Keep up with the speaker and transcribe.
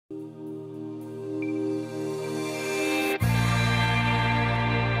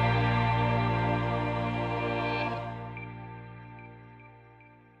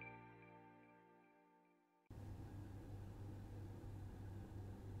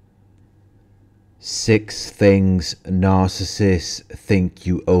6 things narcissists think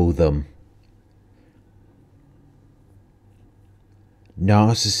you owe them.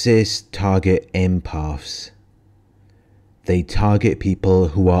 Narcissists target empaths. They target people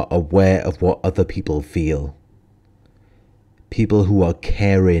who are aware of what other people feel. People who are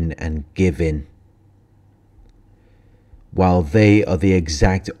caring and giving. While they are the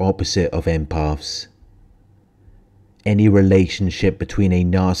exact opposite of empaths. Any relationship between a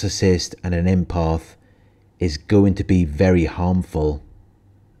narcissist and an empath is going to be very harmful.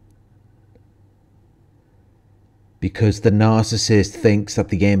 Because the narcissist thinks that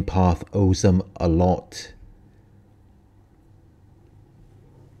the empath owes them a lot.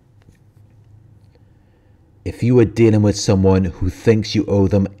 If you are dealing with someone who thinks you owe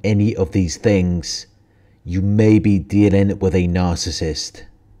them any of these things, you may be dealing with a narcissist.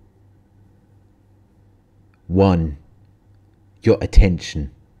 1. Your attention.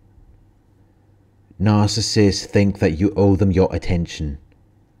 Narcissists think that you owe them your attention.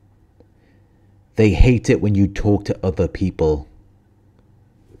 They hate it when you talk to other people.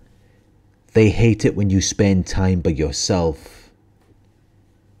 They hate it when you spend time by yourself.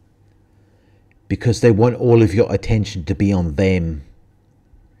 Because they want all of your attention to be on them.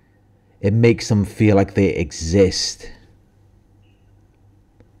 It makes them feel like they exist.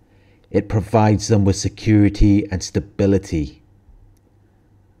 It provides them with security and stability.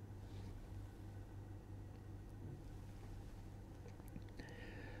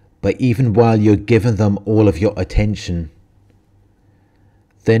 But even while you're giving them all of your attention,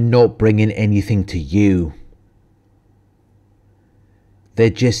 they're not bringing anything to you.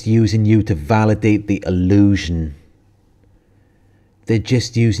 They're just using you to validate the illusion. They're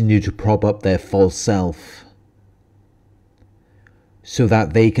just using you to prop up their false self, so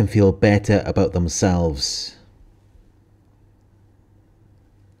that they can feel better about themselves.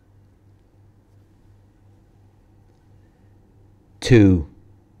 Two,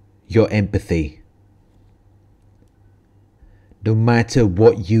 your empathy. No matter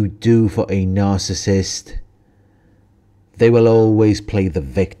what you do for a narcissist, they will always play the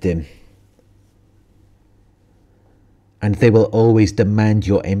victim. And they will always demand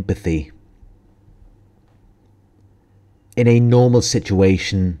your empathy. In a normal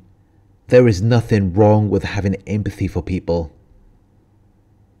situation, there is nothing wrong with having empathy for people.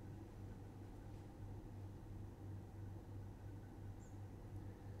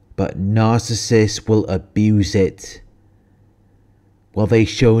 But narcissists will abuse it. While they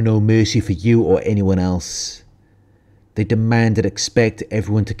show no mercy for you or anyone else, they demand and expect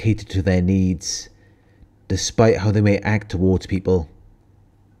everyone to cater to their needs, despite how they may act towards people.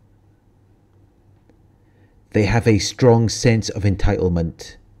 They have a strong sense of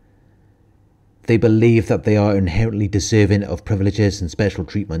entitlement. They believe that they are inherently deserving of privileges and special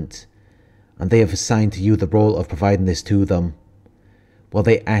treatment, and they have assigned to you the role of providing this to them, while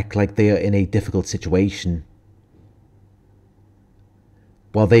they act like they are in a difficult situation.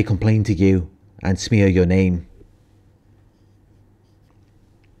 While they complain to you and smear your name.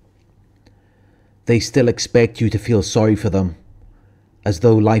 They still expect you to feel sorry for them, as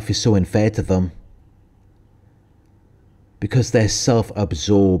though life is so unfair to them. Because they're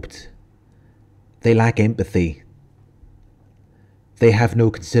self-absorbed. They lack empathy. They have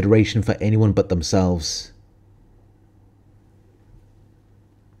no consideration for anyone but themselves.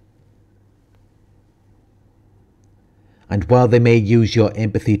 And while they may use your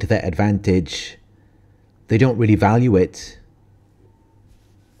empathy to their advantage, they don't really value it.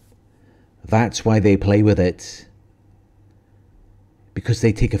 That's why they play with it. Because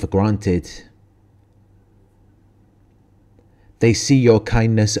they take it for granted. They see your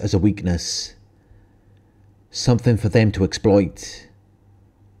kindness as a weakness. Something for them to exploit.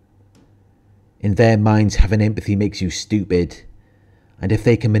 In their minds, having empathy makes you stupid. And if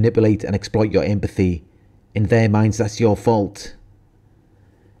they can manipulate and exploit your empathy, in their minds that's your fault.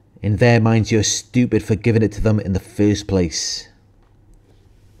 In their minds you're stupid for giving it to them in the first place.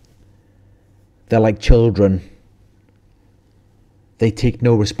 They're like children. They take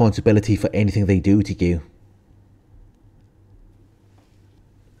no responsibility for anything they do to you.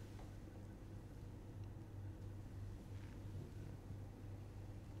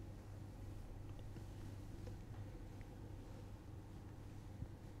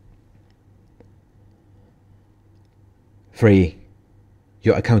 Three,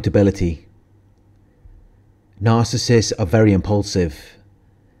 your accountability. Narcissists are very impulsive.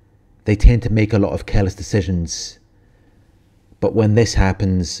 They tend to make a lot of careless decisions. But when this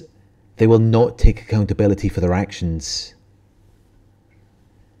happens, they will not take accountability for their actions.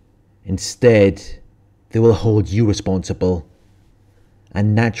 Instead, they will hold you responsible.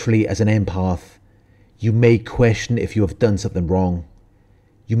 And naturally, as an empath, You may question if you have done something wrong.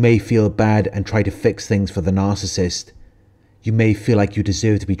 You may feel bad and try to fix things for the narcissist. You may feel like you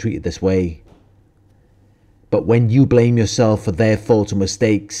deserve to be treated this way. But when you blame yourself for their faults or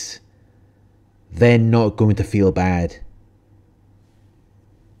mistakes, they're not going to feel bad.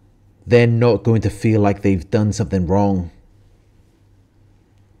 They're not going to feel like they've done something wrong.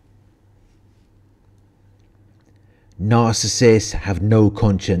 Narcissists have no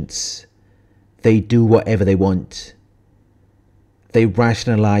conscience. They do whatever they want. They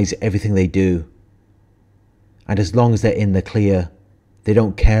rationalize everything they do. And as long as they're in the clear, they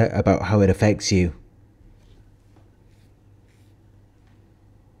don't care about how it affects you.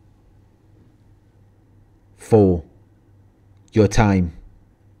 Four, your time.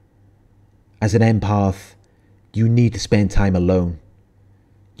 As an empath, you need to spend time alone.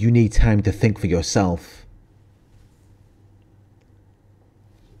 You need time to think for yourself.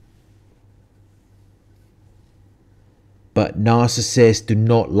 But narcissists do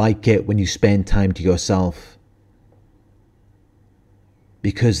not like it when you spend time to yourself.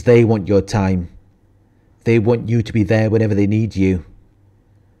 Because they want your time. They want you to be there whenever they need you.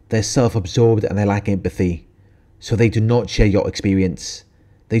 They're self-absorbed and they lack empathy. So they do not share your experience.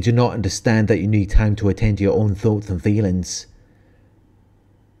 They do not understand that you need time to attend to your own thoughts and feelings.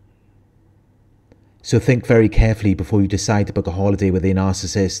 So think very carefully before you decide to book a holiday with a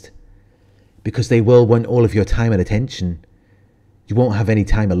narcissist. Because they will want all of your time and attention. You won't have any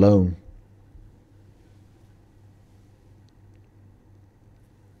time alone.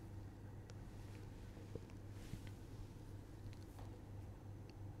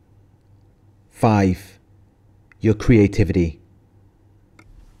 Five, your creativity.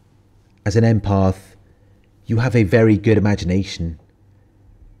 As an empath, you have a very good imagination.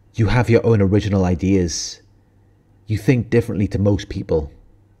 You have your own original ideas. You think differently to most people.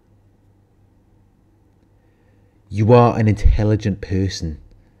 You are an intelligent person,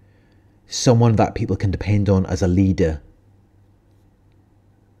 someone that people can depend on as a leader.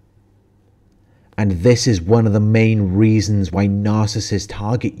 And this is one of the main reasons why narcissists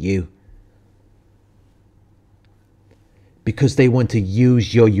target you. Because they want to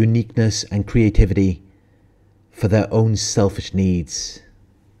use your uniqueness and creativity for their own selfish needs.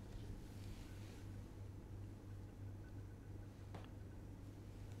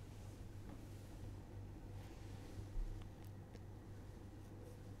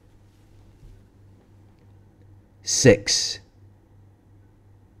 Six,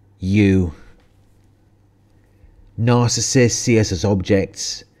 you. Narcissists see us as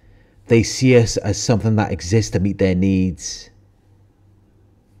objects. They see us as something that exists to meet their needs.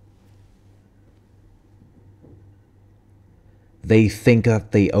 They think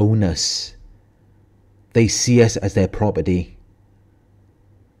that they own us. They see us as their property.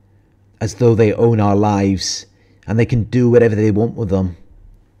 As though they own our lives and they can do whatever they want with them.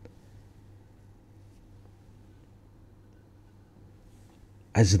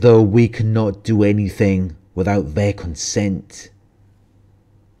 As though we cannot do anything without their consent.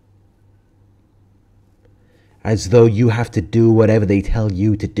 As though you have to do whatever they tell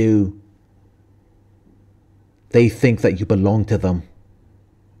you to do. They think that you belong to them.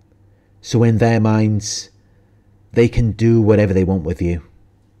 So in their minds, they can do whatever they want with you.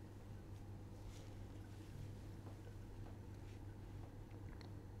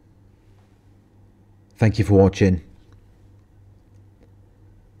 Thank you for watching.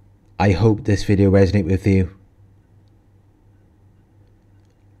 I hope this video resonated with you.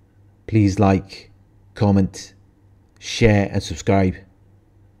 Please like, comment, share and subscribe.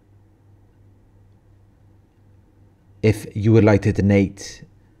 If you would like to donate,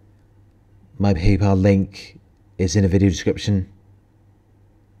 my PayPal link is in the video description.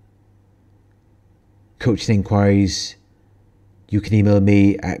 Coaching inquiries, you can email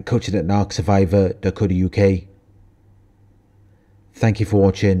me at coaching@narcsurvivor.co.uk. Thank you for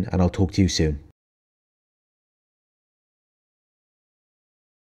watching and I'll talk to you soon.